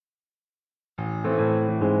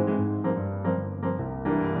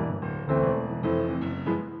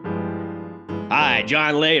Hi,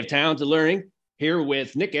 John Lay of Talented Learning, here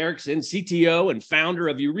with Nick Erickson, CTO and founder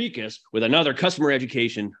of Eurekas, with another customer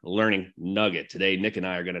education learning nugget. Today, Nick and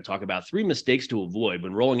I are going to talk about 3 mistakes to avoid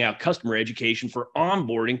when rolling out customer education for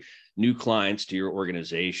onboarding new clients to your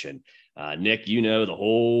organization. Nick, you know, the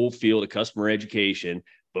whole field of customer education,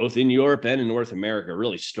 both in Europe and in North America,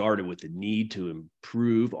 really started with the need to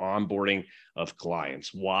improve onboarding of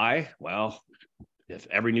clients. Why? Well, if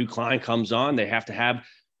every new client comes on, they have to have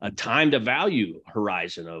a time to value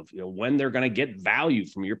horizon of when they're going to get value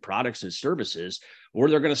from your products and services, or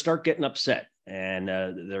they're going to start getting upset and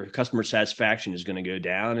their customer satisfaction is going to go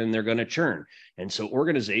down and they're going to churn. And so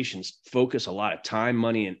organizations focus a lot of time,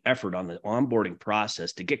 money, and effort on the onboarding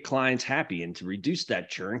process to get clients happy and to reduce that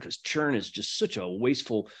churn, because churn is just such a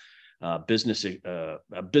wasteful business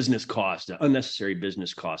cost, an unnecessary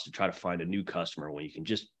business cost to try to find a new customer when you can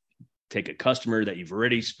just take a customer that you've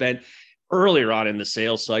already spent earlier on in the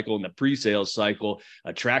sales cycle, in the pre-sales cycle,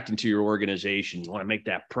 attracting to your organization. You want to make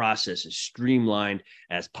that process as streamlined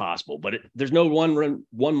as possible. But there's no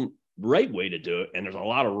one right way to do it, and there's a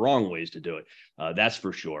lot of wrong ways to do it. That's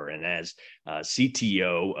for sure. And as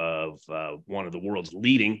CTO of one of the world's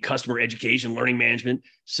leading customer education learning management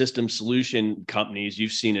system solution companies,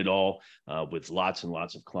 you've seen it all with lots and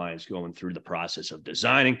lots of clients going through the process of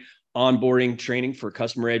designing onboarding training for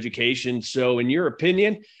customer education. So in your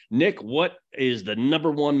opinion, Nick, what is the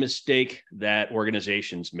number one mistake that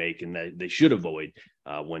organizations make and that they should avoid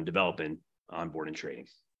when developing onboarding training?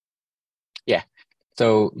 Yeah.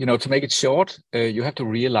 So, to make it short, you have to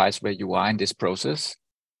realize where you are in this process.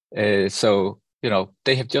 They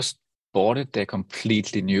have just bought it. They're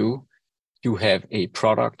completely new. You have a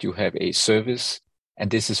product, you have a service, and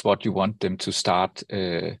this is what you want them to start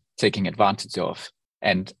taking advantage of.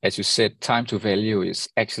 And as you said, time to value is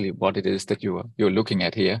actually what it is that you're looking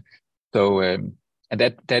at here. So, and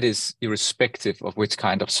that is irrespective of which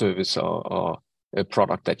kind of service or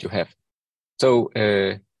product that you have. So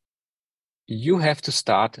you have to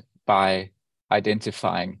start by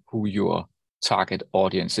identifying who your target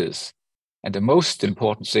audience is. And the most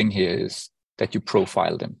important thing here is that you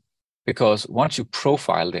profile them. Because once you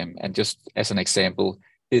profile them, and just as an example,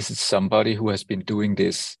 is it somebody who has been doing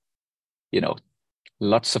this,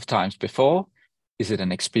 lots of times before? Is it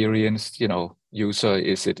an experienced, user?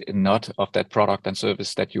 Is it not of that product and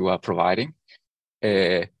service that you are providing?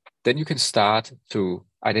 Then you can start to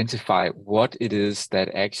identify what it is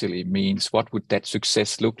that actually means. What would that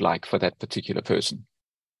success look like for that particular person?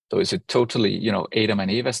 So is it totally, Adam and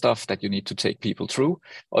Eva stuff that you need to take people through?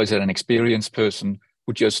 Or is it an experienced person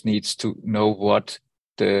who just needs to know what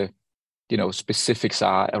the, specifics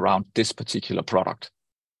are around this particular product?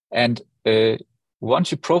 And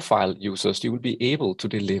once you profile users, you will be able to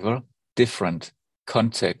deliver different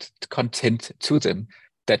content to them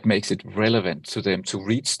that makes it relevant to them to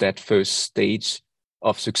reach that first stage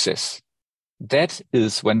of success. That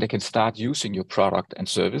is when they can start using your product and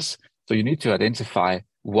service. So you need to identify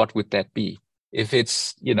what would that be. If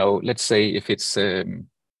it's, let's say if it's a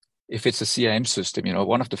CRM system,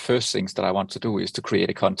 one of the first things that I want to do is to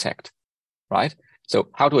create a contact, right? So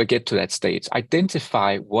how do I get to that stage?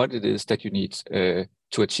 Identify what it is that you need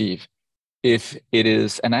to achieve. If it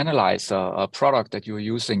is an analyzer, a product that you're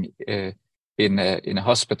using in a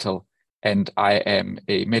hospital, and I am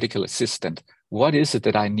a medical assistant, what is it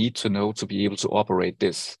that I need to know to be able to operate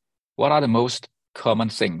this? What are the most common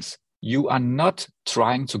things? You are not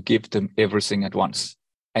trying to give them everything at once,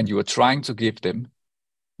 and you are trying to give them,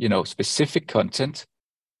 specific content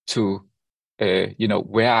to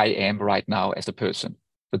where I am right now as a person.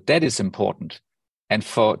 But that is important. And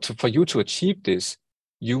for you to achieve this,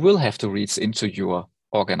 you will have to reach into your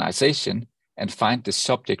organization and find the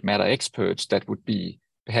subject matter experts that would be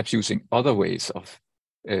perhaps using other ways of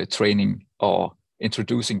training or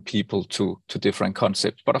introducing people to different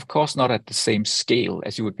concepts, but of course not at the same scale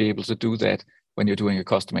as you would be able to do that when you're doing a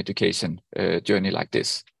customer education journey like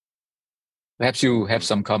this. Perhaps you have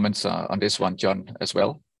some comments on this one, John, as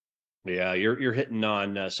well. Yeah, you're hitting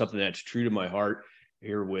on something that's true to my heart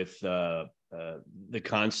here with the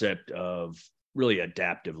concept of really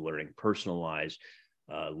adaptive learning, personalized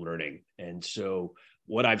learning. And so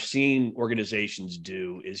what I've seen organizations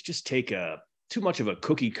do is just take too much of a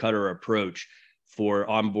cookie cutter approach for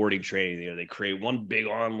onboarding training. They create one big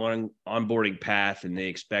onboarding path and they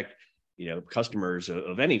expect, customers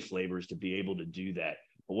of any flavors to be able to do that.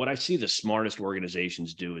 But what I see the smartest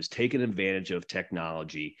organizations do is take an advantage of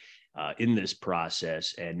technology in this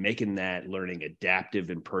process and making that learning adaptive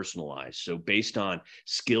and personalized. So based on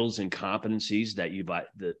skills and competencies that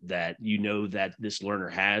that this learner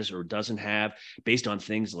has or doesn't have, based on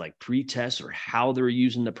things like pre-tests or how they're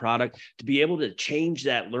using the product, to be able to change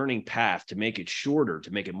that learning path, to make it shorter,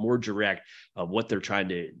 to make it more direct of what they're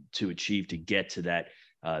trying to achieve to get to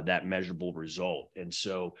that measurable result. And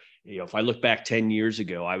so, if I look back 10 years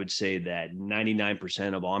ago, I would say that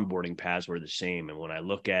 99% of onboarding paths were the same. And when I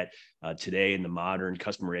look at today in the modern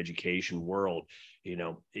customer education world,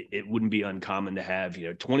 it wouldn't be uncommon to have,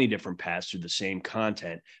 20 different paths through the same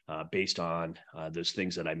content based on those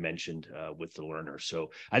things that I mentioned with the learner.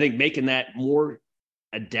 So I think making that more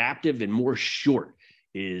adaptive and more short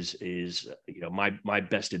is my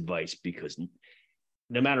best advice, because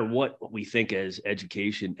no matter what we think as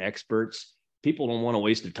education experts, people don't want to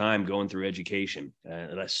waste their time going through education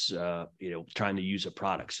unless, trying to use a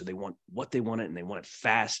product. So they want what they want it, and they want it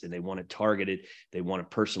fast, and they want it targeted. They want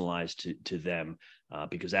it personalized to them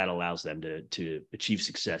because that allows them to achieve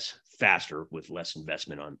success faster with less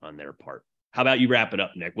investment on their part. How about you wrap it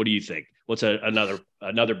up, Nick? What do you think? What's another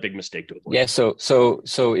big mistake to avoid? Yeah.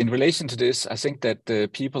 So in relation to this, I think that the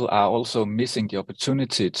people are also missing the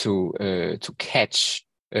opportunity to catch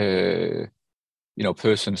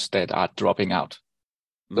persons that are dropping out.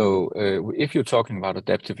 So if you're talking about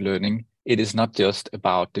adaptive learning, it is not just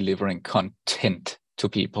about delivering content to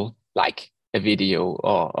people like a video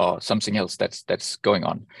or something else that's going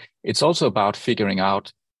on. It's also about figuring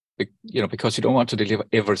out, because you don't want to deliver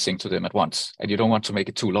everything to them at once, and you don't want to make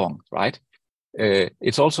it too long, right?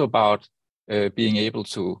 It's also about being able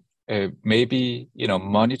to maybe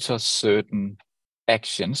monitor certain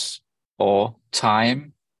actions or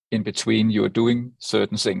time in between you're doing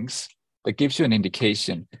certain things that gives you an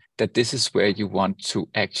indication that this is where you want to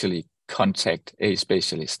actually contact a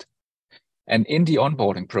specialist. And in the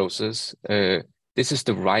onboarding process, this is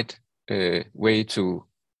the right way to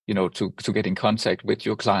get in contact with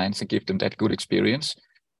your clients and give them that good experience.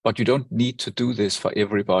 But you don't need to do this for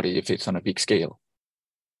everybody if it's on a big scale.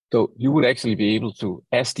 So you would actually be able to,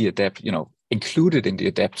 as the included in the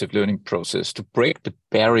adaptive learning process, to break the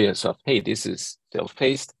barriers of, hey, this is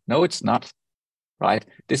self-paced. No, it's not, right?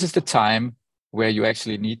 This is the time where you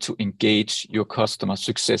actually need to engage your customer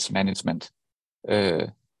success management,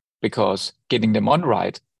 because getting them on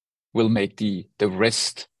right will make the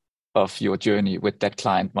rest of your journey with that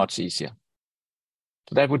client much easier.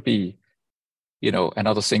 So that would be,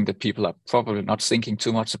 another thing that people are probably not thinking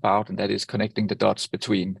too much about, and that is connecting the dots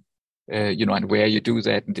between, and where you do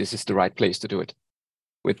that, and this is the right place to do it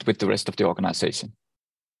with the rest of the organization.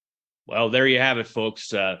 Well, there you have it,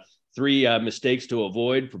 folks. 3 mistakes to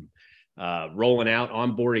avoid from rolling out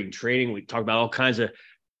onboarding training. We talked about all kinds of,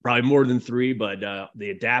 probably more than 3, but the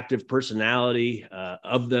adaptive personality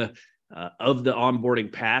of the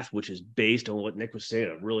onboarding path, which is based on what Nick was saying,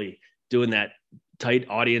 of really doing that tight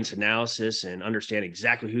audience analysis and understand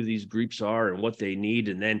exactly who these groups are and what they need.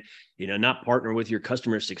 And then, not partner with your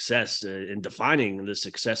customer success in defining the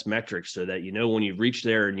success metrics so that, when you've reached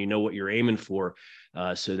there and what you're aiming for,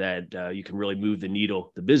 so that you can really move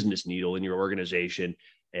the business needle in your organization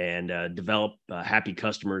and develop happy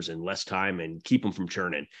customers in less time and keep them from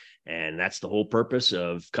churning. And that's the whole purpose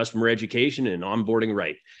of customer education and onboarding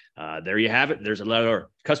right. There you have it. There's another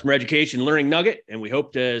customer education learning nugget, and we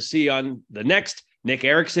hope to see you on the next. Nick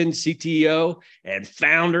Erickson, CTO and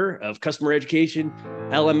founder of customer education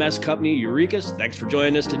LMS company Eureka's. Thanks for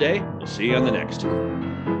joining us today. We'll see you on the next.